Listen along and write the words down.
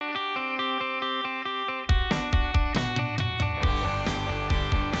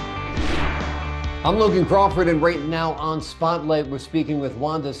I'm Logan Crawford, and right now on Spotlight, we're speaking with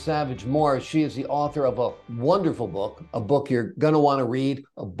Wanda Savage Morris. She is the author of a wonderful book, a book you're going to want to read,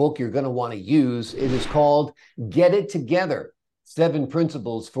 a book you're going to want to use. It is called Get It Together, 7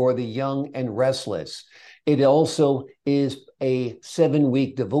 Principles for the Young and Restless. It also is a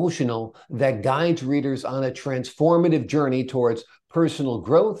 7-week devotional that guides readers on a transformative journey towards personal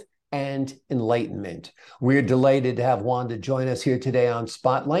growth and enlightenment. We're delighted to have Wanda join us here today on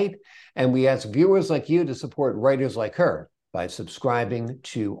Spotlight. And we ask viewers like you to support writers like her by subscribing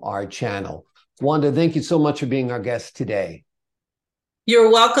to our channel. Wanda, thank you so much for being our guest today.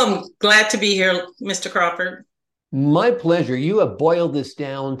 You're welcome. Glad to be here, Mr. Crawford. My pleasure. You have boiled this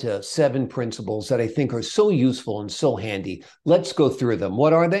down to 7 principles that I think are so useful and so handy. Let's go through them.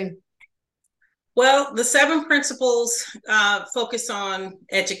 What are they? Well, the 7 principles focus on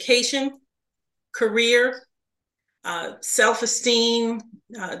education, career, self-esteem,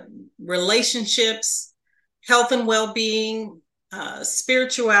 relationships, health and well-being,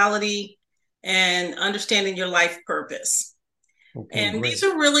 spirituality, and understanding your life purpose. Okay, And great. these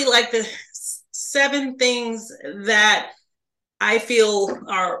are really like the 7 things that I feel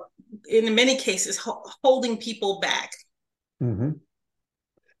are, in many cases, holding people back. Mm-hmm.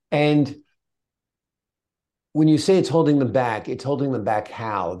 And when you say it's holding them back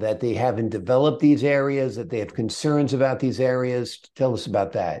how? That they haven't developed these areas, that they have concerns about these areas? Tell us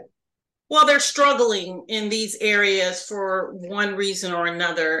about that. Well, they're struggling in these areas for one reason or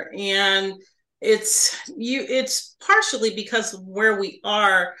another. And it's partially because of where we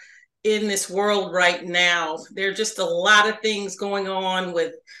are in this world right now. There are just a lot of things going on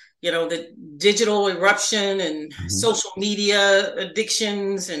with, the digital eruption and Mhm. social media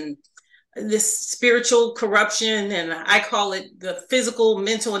addictions and this spiritual corruption, and I call it the physical,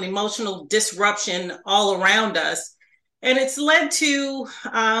 mental, and emotional disruption all around us. And it's led to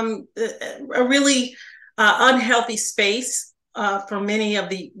a really unhealthy space for many of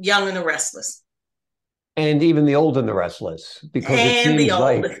the young and the restless. And even the old and the restless, because it And the seems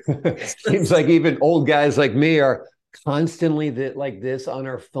old. like seems like even old guys like me are constantly like this on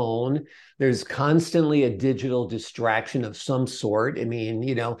our phone. There's constantly a digital distraction of some sort. I mean,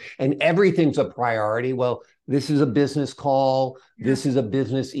 and everything's a priority. Well, this is a business call. Yeah. This is a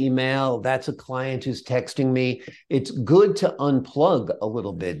business email. That's a client who's texting me. It's good to unplug a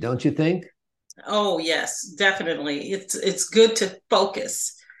little bit, don't you think? Oh, yes, definitely. It's good to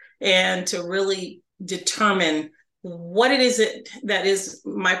focus and to really determine what it is that is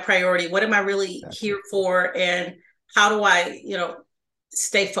my priority. What am I really here for? And how do I,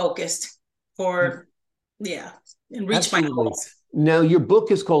 stay focused for, yeah, and reach my Absolutely. goals. Now, your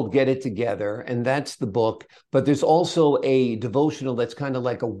book is called Get It Together, and that's the book, but there's also a devotional that's kind of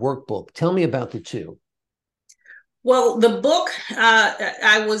like a workbook. Tell me about the two. Well, the book,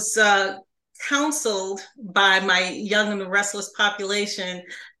 I was counseled by my young and restless population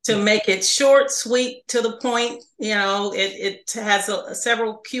to make it short, sweet, to the point. It has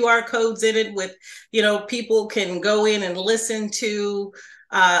several QR codes in it with, people can go in and listen to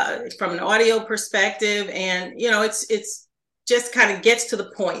from an audio perspective. And, it's just kind of gets to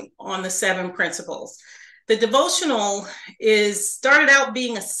the point on the 7 principles. The devotional is started out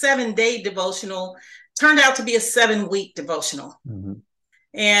being a 7-day devotional, turned out to be a 7-week devotional. Mhm.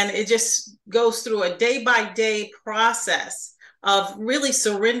 And it just goes through a day by day process of really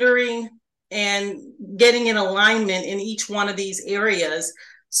surrendering and getting in alignment in each one of these areas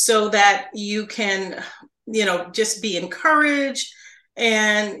so that you can, just be encouraged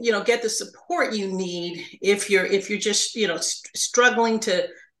and, get the support you need if you're just, struggling to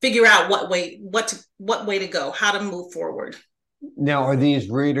figure out what way to go, how to move forward. Now, are these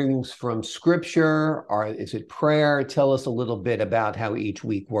readings from scripture or is it prayer? Tell us a little bit about how each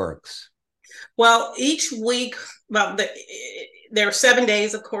week works. Well, each week, well, there are 7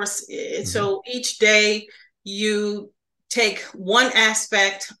 days, of course. Mhm. So each day you take one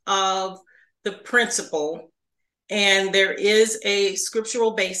aspect of the principle, and there is a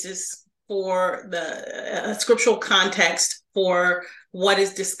scriptural basis for the scriptural context for what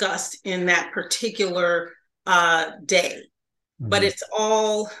is discussed in that particular day. But Mhm. it's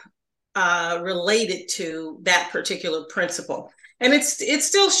all related to that particular principle. And it's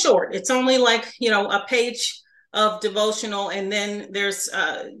still short. It's only like, a page of devotional, and then there's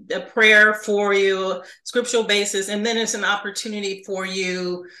a prayer for you, scriptural basis, and then it's an opportunity for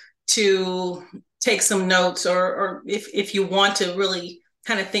you to take some notes, or if you want to really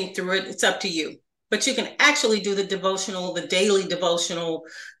kind of think through it, it's up to you. But you can actually do the daily devotional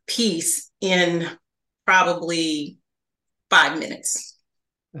piece in probably 5 minutes.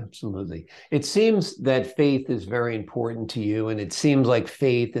 Absolutely. It seems that faith is very important to you, and it seems like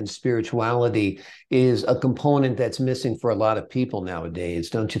faith and spirituality is a component that's missing for a lot of people nowadays,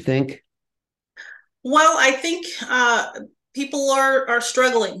 don't you think? Well, I think people are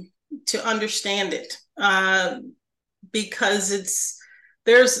struggling to understand it because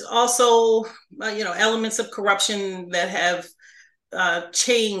there's also elements of corruption that have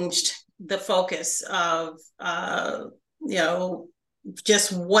changed the focus of you know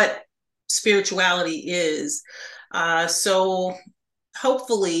just what spirituality is. So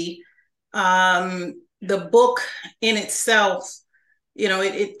hopefully, the book in itself,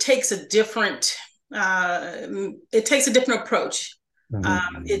 it takes a different approach.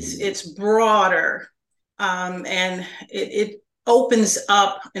 It's broader, and it opens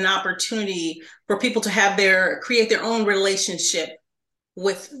up an opportunity for people to create their own relationship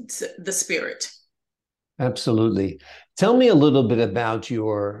with the spirit. Absolutely. Tell me a little bit about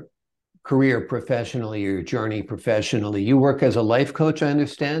your career professionally, your journey professionally. You work as a life coach, I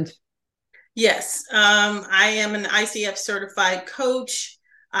understand? Yes, I am an ICF certified coach.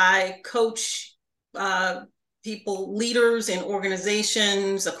 I coach people, leaders in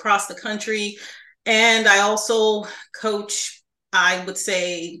organizations across the country. And I also coach, I would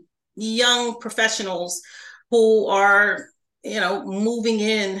say, young professionals who are, moving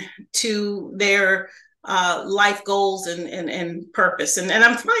in to their life goals and purpose. And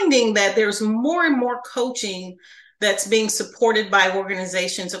I'm finding that there's more and more coaching that's being supported by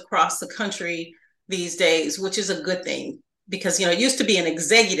organizations across the country these days, which is a good thing because, it used to be an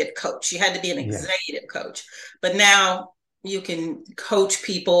executive coach. You had to be an executive coach, but now you can coach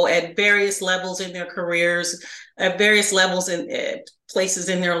people at various levels in their careers, at various levels in places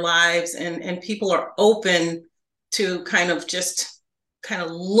in their lives. And people are open to kind of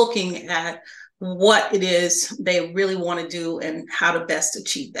looking at what it is they really want to do and how to best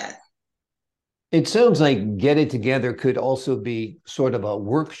achieve that. It sounds like Get It Together could also be sort of a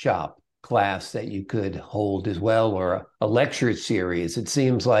workshop class that you could hold as well, or a lecture series. It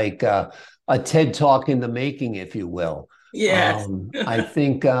seems like a TED Talk in the making, if you will. Yes. I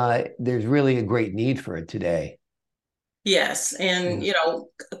think there's really a great need for it today. Yes. And,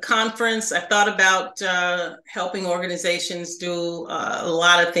 a conference, I thought about helping organizations do a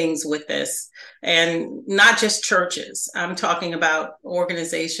lot of things with this, and not just churches. I'm talking about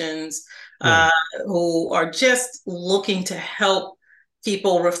organizations who are just looking to help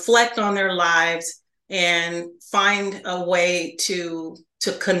people reflect on their lives and find a way to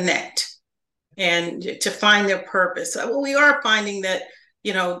connect and to find their purpose. We are finding that,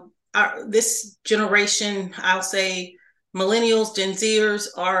 this generation, I'll say, millennials, Gen Zers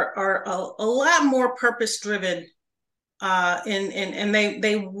are a lot more purpose driven, and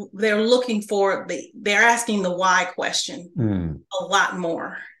they're looking for they're asking the why question a lot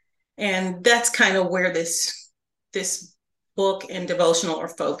more, and that's kind of where this book and devotional are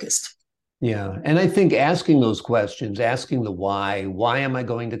focused. Yeah, and I think asking those questions, asking the why am I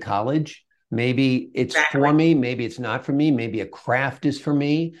going to college? Maybe it's for me, maybe it's not for me, maybe a craft is for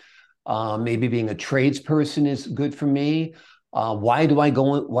me. Maybe being a tradesperson is good for me. Why do I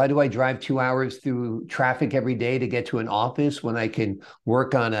drive 2 hours through traffic every day to get to an office when I can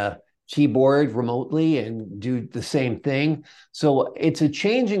work on a keyboard remotely and do the same thing? So it's a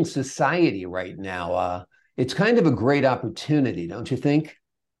changing society right now. It's kind of a great opportunity, don't you think?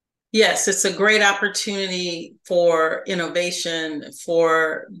 Yes, it's a great opportunity for innovation,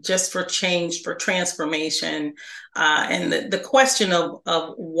 for change, for transformation. And the question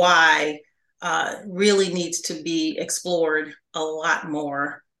of why really needs to be explored a lot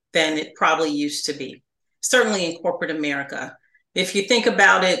more than it probably used to be, certainly in corporate America. If you think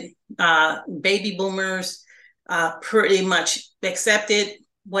about it, baby boomers pretty much accepted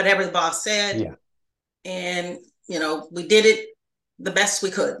whatever the boss said. Yeah. And, we did it the best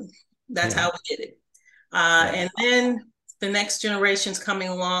we could. That's how we did it. And then the next generations coming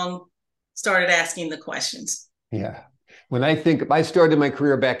along started asking the questions. Yeah. When I started my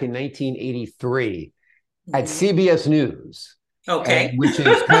career back in 1983 at CBS News, which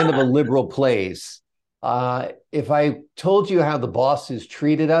is kind of a liberal place. If I told you how the bosses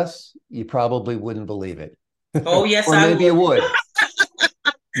treated us, you probably wouldn't believe it. Oh, yes, or maybe you would.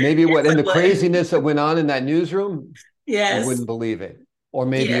 Maybe yes, what? And the craziness that went on in that newsroom, yes, you wouldn't believe it. Or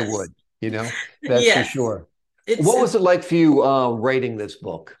maybe you would, that's for sure. What was it like for you writing this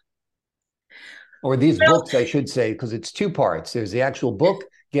book? Or these books, I should say, because it's two parts. There's the actual book,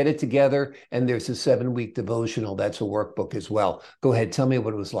 Get It Together, and there's a 7-week devotional. That's a workbook as well. Go ahead, tell me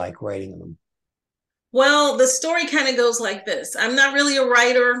what it was like writing them. Well, the story kind of goes like this. I'm not really a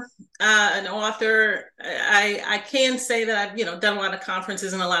writer, an author. I can say that I've done a lot of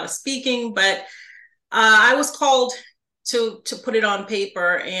conferences and a lot of speaking, but I was called to put it on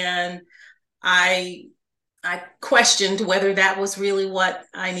paper, and I I questioned whether that was really what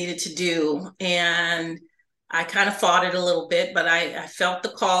I needed to do, and I kind of fought it a little bit, but I felt the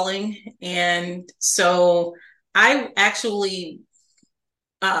calling, and so I actually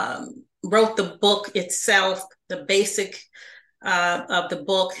wrote the book itself, the basic of the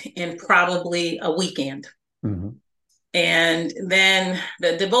book, in probably a weekend. Mm-hmm. And then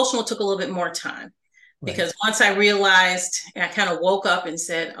the devotional took a little bit more time because once I realized, I kind of woke up and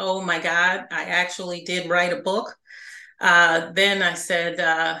said, oh my God, I actually did write a book. Then I said,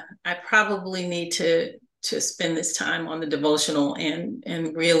 I probably need to spend this time on the devotional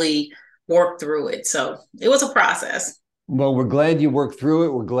and really work through it. So it was a process. Well, we're glad you worked through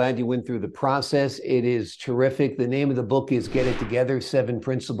it. We're glad you went through the process. It is terrific. The name of the book is Get It Together, 7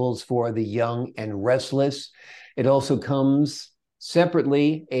 Principles for the Young and Restless. It also comes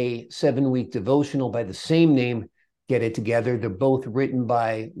separately, a 7-week devotional by the same name, Get It Together. They're both written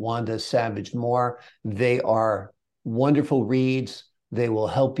by Wanda Savage Moore. They are wonderful reads. They will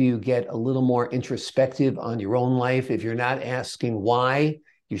help you get a little more introspective on your own life. If you're not asking why,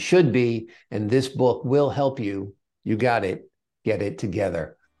 you should be, and this book will help you. You got it. Get it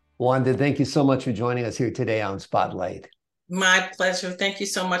together. Wanda, thank you so much for joining us here today on Spotlight. My pleasure. Thank you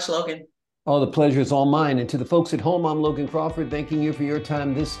so much, Logan. Oh, the pleasure is all mine. And to the folks at home, I'm Logan Crawford, thanking you for your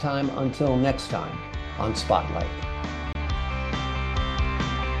time this time. Until next time on Spotlight.